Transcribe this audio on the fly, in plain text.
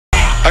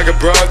I got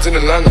broads in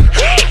Atlanta,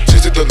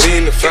 just to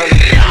lean the family.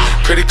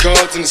 Credit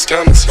cards in the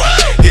scammers,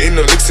 hitting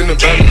the licks in the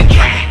van.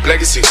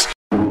 Legacies.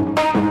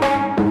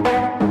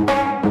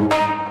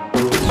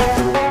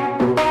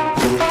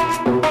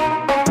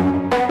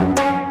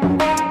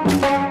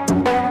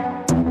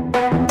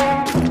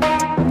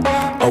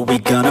 Are we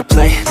gonna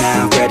play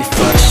now? Ready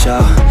for the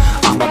show?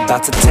 I'm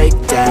about to take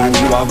down,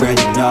 you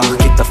already know.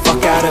 Get the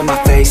fuck out of my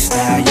face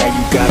now, yeah,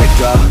 you gotta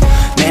go.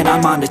 Man,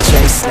 I'm on the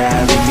chase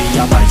now, leave me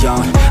on my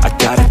own. I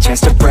got a chance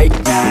to break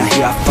now,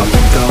 here I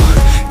fucking go.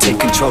 Take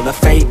control of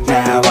fate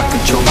now, I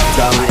control the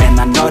flow. And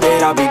I know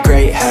that I'll be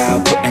great, how,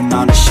 putting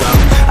on a show.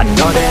 I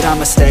know that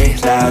I'ma stay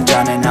loud,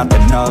 drowning out the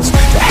noise.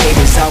 The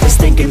haters always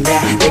thinking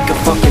that they could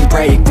fucking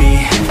break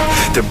me.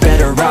 They're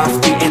better off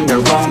eating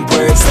their own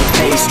words like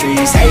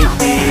pastries. Hate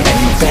me, and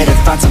you better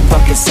find some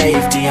fucking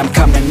safety. I'm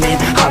coming in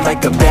hot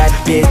like a bad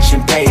bitch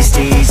and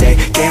pasties. They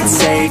can't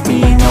save me,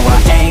 no I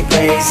ain't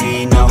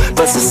lazy, no.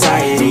 But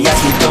society has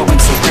me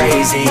going so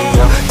crazy,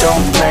 yo.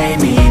 Don't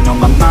blame me, no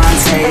my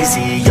mind's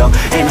hazy, yo.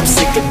 And I'm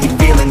sick of me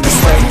feeling this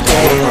way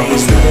daily.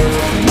 Always live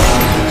my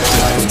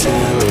life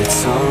till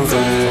it's over,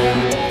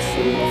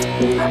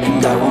 and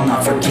I will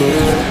not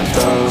forgive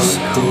those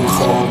who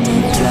hold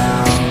me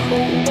down.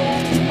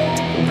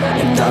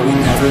 And I will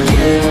never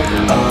give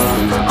up,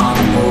 I'm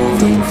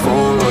moving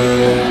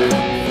forward.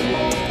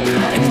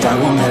 And I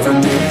will never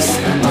miss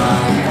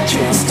my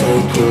chance,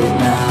 take it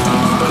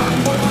now.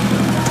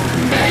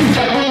 And I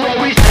will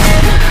always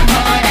live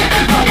my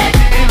life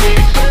till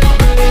it's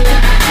over.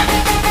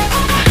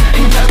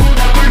 And I will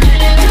never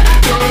give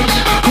those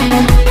who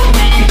hold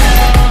me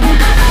down.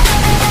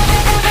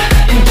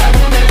 And I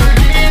will never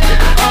give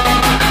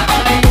up,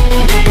 I'm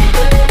moving forward.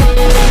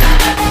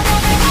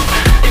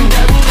 And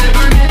I will never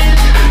miss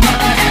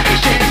my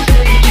chance, take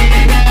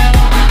it now.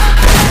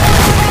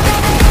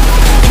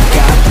 You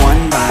got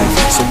one life,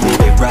 so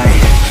live it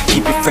right.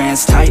 Keep your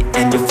friends tight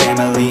and your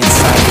family in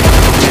sight.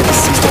 Never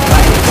cease to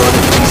fight for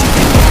the things you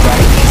think are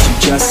right. Cause you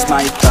just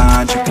might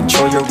find you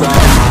control your own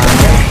mind,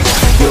 hey.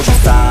 You'll be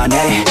fine,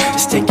 hey.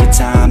 Just take your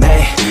time,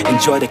 hey.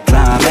 Enjoy the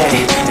climb,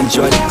 hey.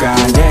 Enjoy the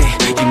grind, hey.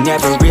 You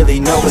never really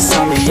know what's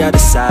on the other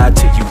side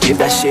till you give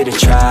that shit a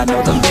try.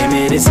 Know the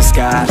limit is the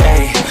sky,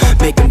 hey.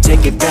 Make them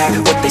take it back,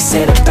 what they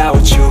said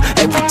about you.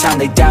 Every time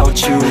they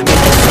doubt you, make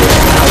them feel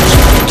about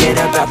you. Forget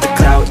about the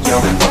clout, yo.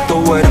 Fuck the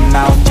word of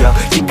mouth, yo.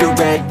 Keep your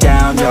head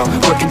down, yo.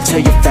 Work until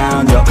you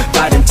found, yo.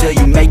 Fight until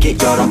you make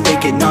it, yo. Don't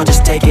think it, no,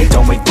 just take it.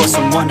 Don't wait for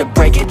someone to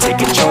break it. Take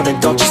control, then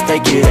don't just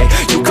take it, hey.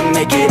 You can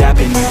make it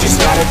happen, you just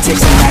gotta take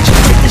some action.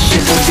 Take the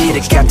ship and be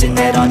the captain,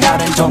 head on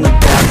out and don't look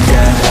back,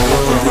 yeah. I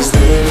will always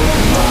live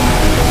my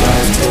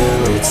life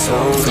till it's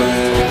over,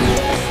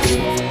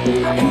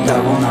 and I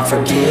will not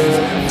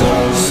forgive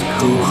those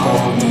who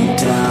hold me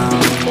down.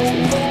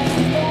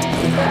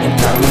 And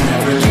I will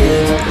never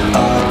give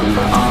up,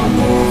 I'm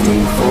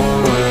moving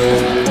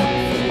forward.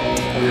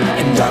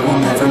 And I will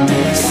never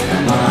miss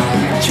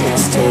my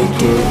chance,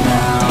 take it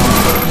now.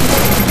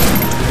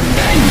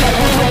 And I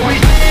will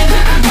always live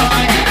my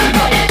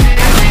life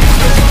till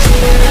it's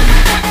over.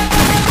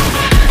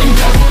 And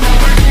I will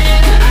never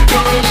give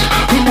those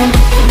who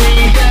hold me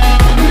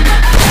down.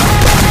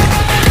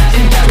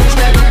 And I will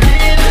never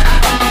give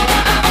up,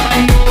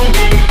 I'm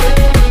moving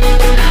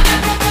forward.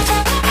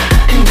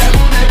 And I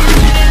will never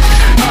miss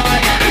my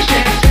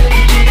chance,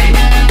 take it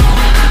now.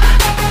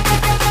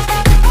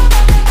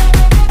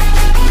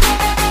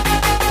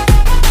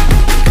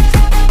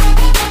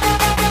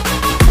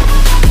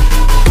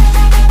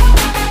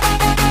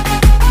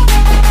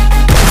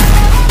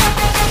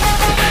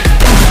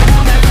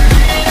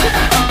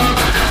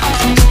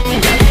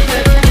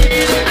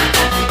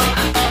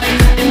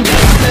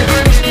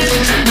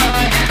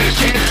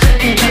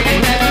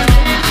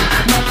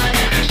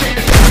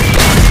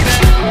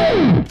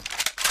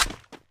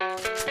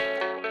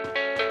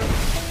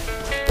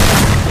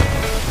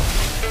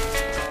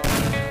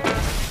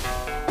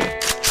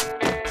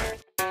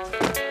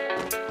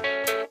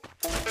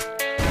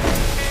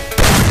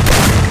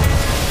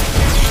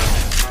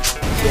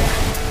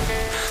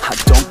 I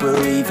don't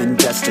believe in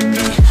destiny,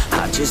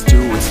 I just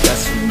do what's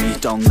best for me.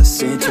 Don't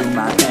listen to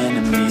my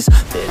enemies,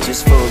 they're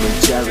just full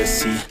of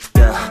jealousy.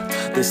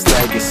 Yeah, this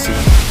legacy,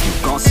 you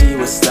gon' see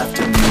what's left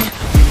of me.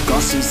 You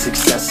gon' see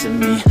success in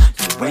me,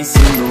 you ain't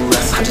seen the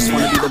rest of me. I just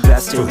wanna be the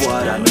best at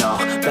what I know,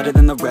 better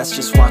than the rest,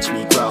 just watch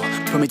me grow.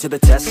 Put me to the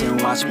test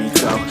and watch me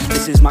go.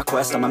 This is my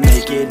quest, I'ma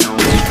make it known.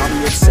 Call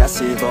me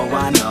obsessive, oh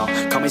I know.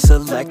 Call me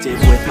selective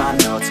with my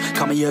notes.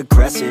 Call me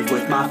aggressive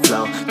with my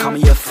flow. Call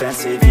me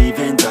offensive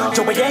even though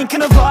Joe, I ain't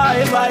gonna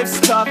lie, life's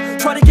tough.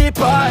 Try to get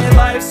by,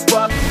 life's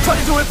rough. Try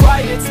to do it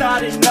right, it's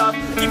not enough.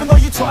 Even though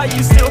you try,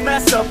 you still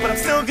mess up. But I'm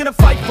still gonna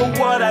fight for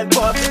what I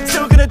love.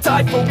 Still gonna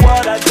die for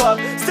what I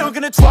love. Still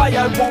gonna try,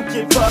 I won't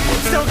give up.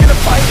 Still gonna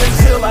fight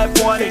until I've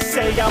won. They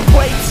say I'm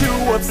way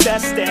too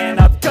obsessed and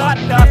I've got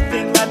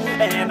nothing left,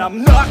 and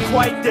I'm not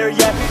quite there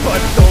yet.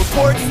 But those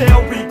words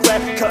they'll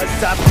regret, cause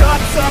I've got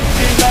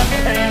something left,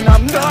 and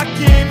I'm not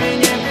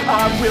giving in.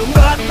 I will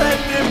not let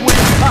them win.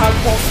 I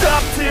won't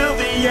stop till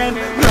the end,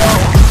 no.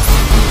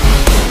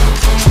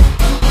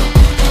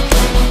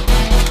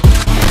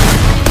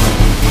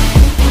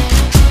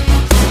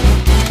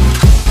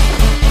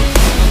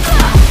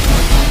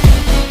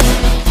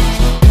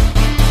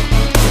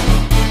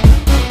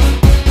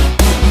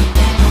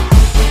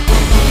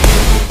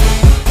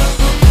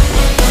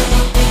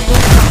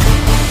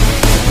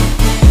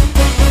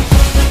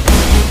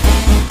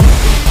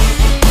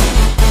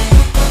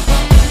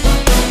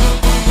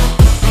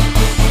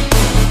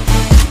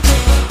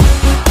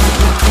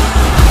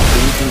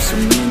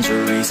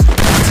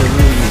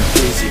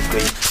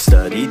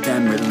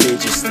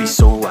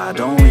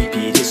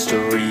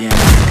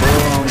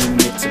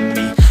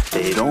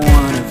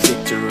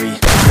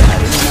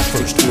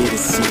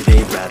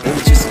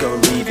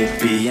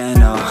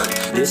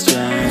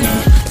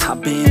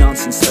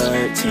 since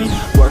 13,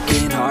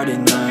 working hard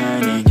and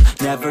learning,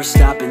 never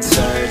stopping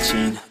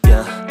searching,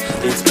 yeah,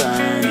 it's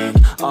burning,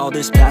 all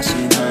this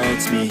passion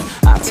hurts me,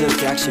 I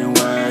took action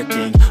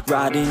working,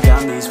 writing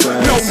down these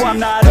words. No, I'm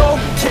not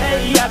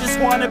okay, I just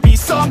wanna be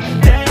something,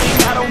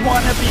 I don't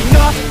wanna be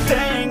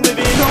nothing,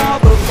 living all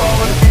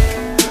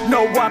alone.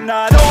 No, I'm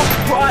not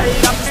alright,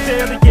 I'm just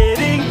barely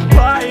getting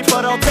by,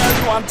 but I'll tell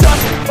you I'm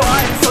just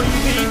fine, so you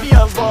leave me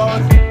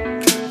alone.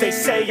 They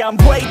say I'm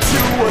way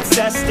too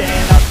obsessed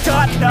and I've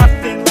got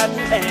nothing left,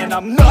 and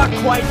I'm not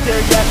quite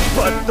there yet,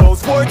 but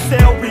those words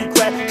they'll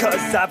regret,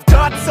 cause I've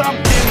got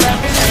something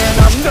left and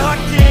I'm not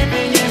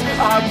giving in.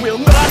 I will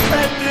not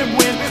let them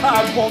win,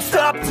 I won't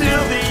stop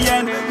till the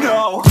end,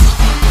 no.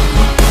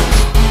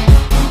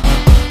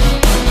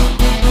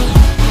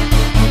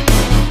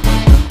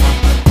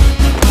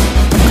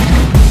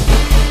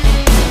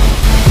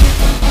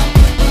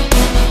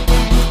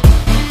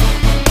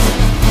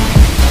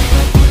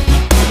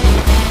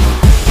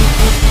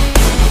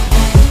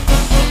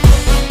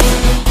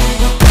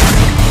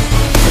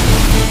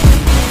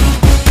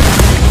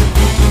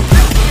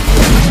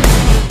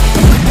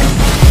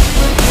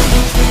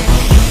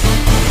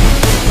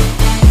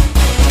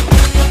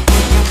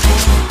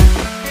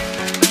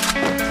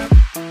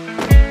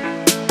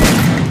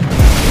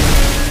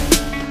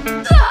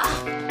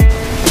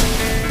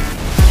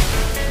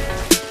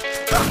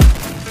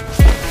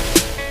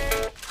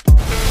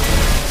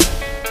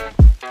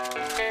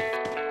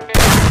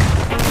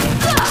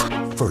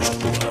 First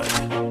Blood.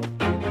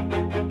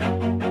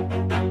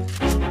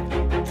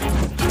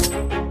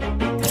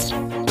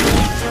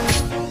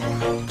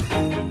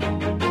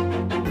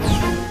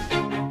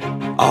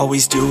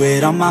 Always do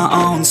it on my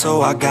own,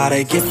 so I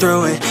gotta get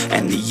through it.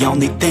 And the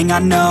only thing I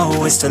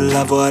know is to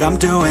love what I'm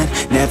doing.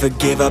 Never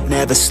give up,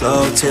 never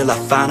slow, till I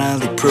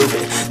finally prove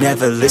it.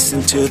 Never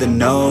listen to the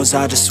no's,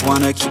 I just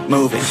wanna keep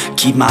moving.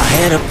 Keep my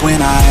head up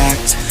when I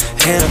act,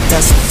 head up,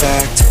 that's a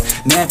fact.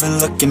 Never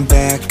looking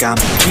back,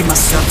 I'ma keep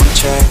myself on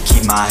track.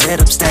 Keep my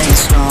head up, staying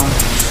strong,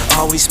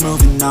 always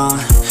moving on.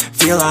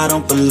 Feel I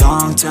don't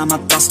belong, tell my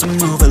thoughts to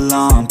move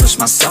along. Push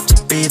myself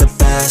to be the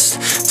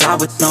best, die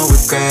with no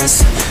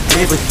regrets.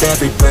 Live with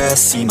every breath,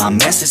 see my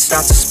message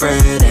start to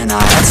spread. And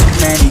I had so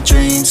many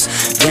dreams,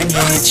 then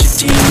you hit your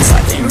teens.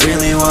 Life ain't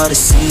really what it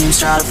seems,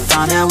 try to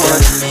find out what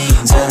it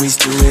means. Always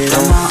do it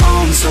on my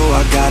own, so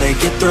I gotta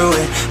get through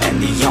it. And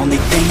the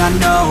only thing I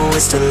know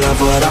is to love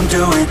what I'm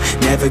doing.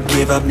 Never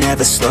give up,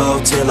 never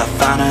slow, till I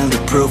finally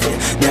prove it.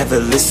 Never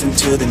listen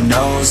to the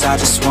no's, I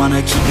just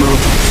wanna keep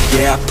moving.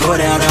 Yeah, I put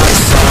out all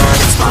this art,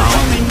 it's my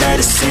only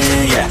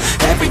medicine. Yeah,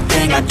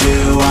 everything I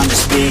do, I'm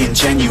just being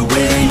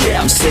genuine. Yeah,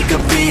 I'm sick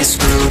of being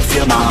screwed,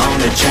 feel my own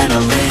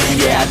adrenaline.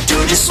 Yeah, I do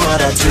just what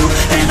I do,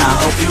 and I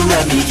hope you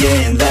let me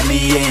in,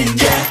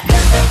 yeah.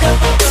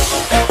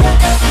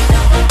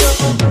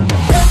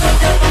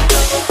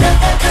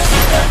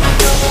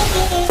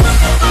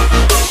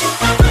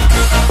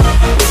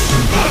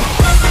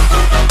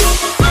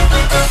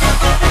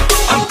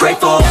 I'm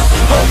grateful,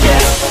 oh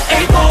yeah,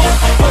 able,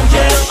 oh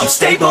yeah, I'm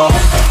stable,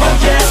 oh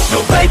yeah, no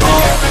label,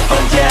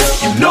 oh yeah,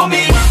 you know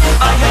me,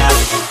 I have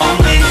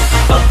only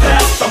a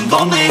path, I'm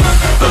lonely,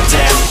 but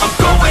damn, I'm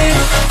going to win.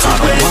 I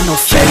don't want no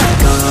fake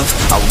love,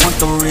 I want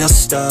the real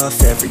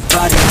stuff.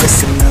 Everybody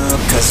listen up,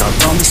 cause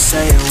I'll only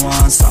say it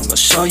once. I'm gonna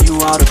show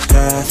you all the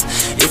path,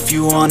 if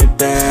you want it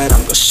bad.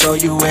 I'm gonna show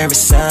you where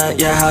it's at,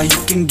 yeah, how you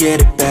can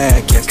get it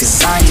back. Yeah,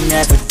 cause I ain't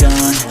never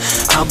done,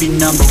 I'll be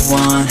number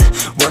one.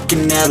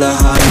 Working hella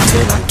hard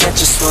until I get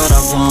just what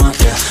I want,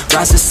 yeah.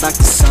 Rises like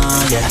the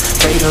sun, yeah,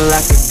 fatal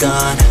like a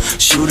gun.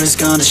 Shooter's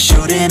gonna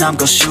shoot and I'm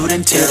gonna shoot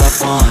until I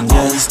won, yeah.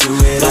 Always do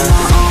it on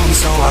my own,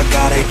 so I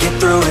gotta get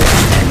through it.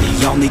 And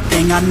the only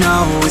thing I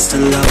know is to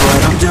love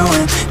what I'm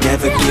doing.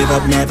 Never give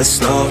up, never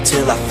slow,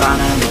 till I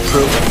finally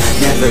prove it.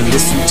 Never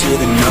listen to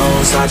the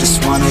no's, I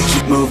just wanna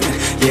keep moving.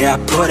 Yeah, I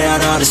put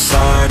out all this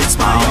art, it's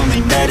my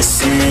only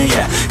medicine.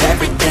 Yeah,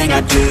 everything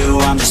I do,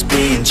 I'm just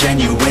being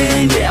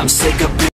genuine. Yeah, I'm sick of being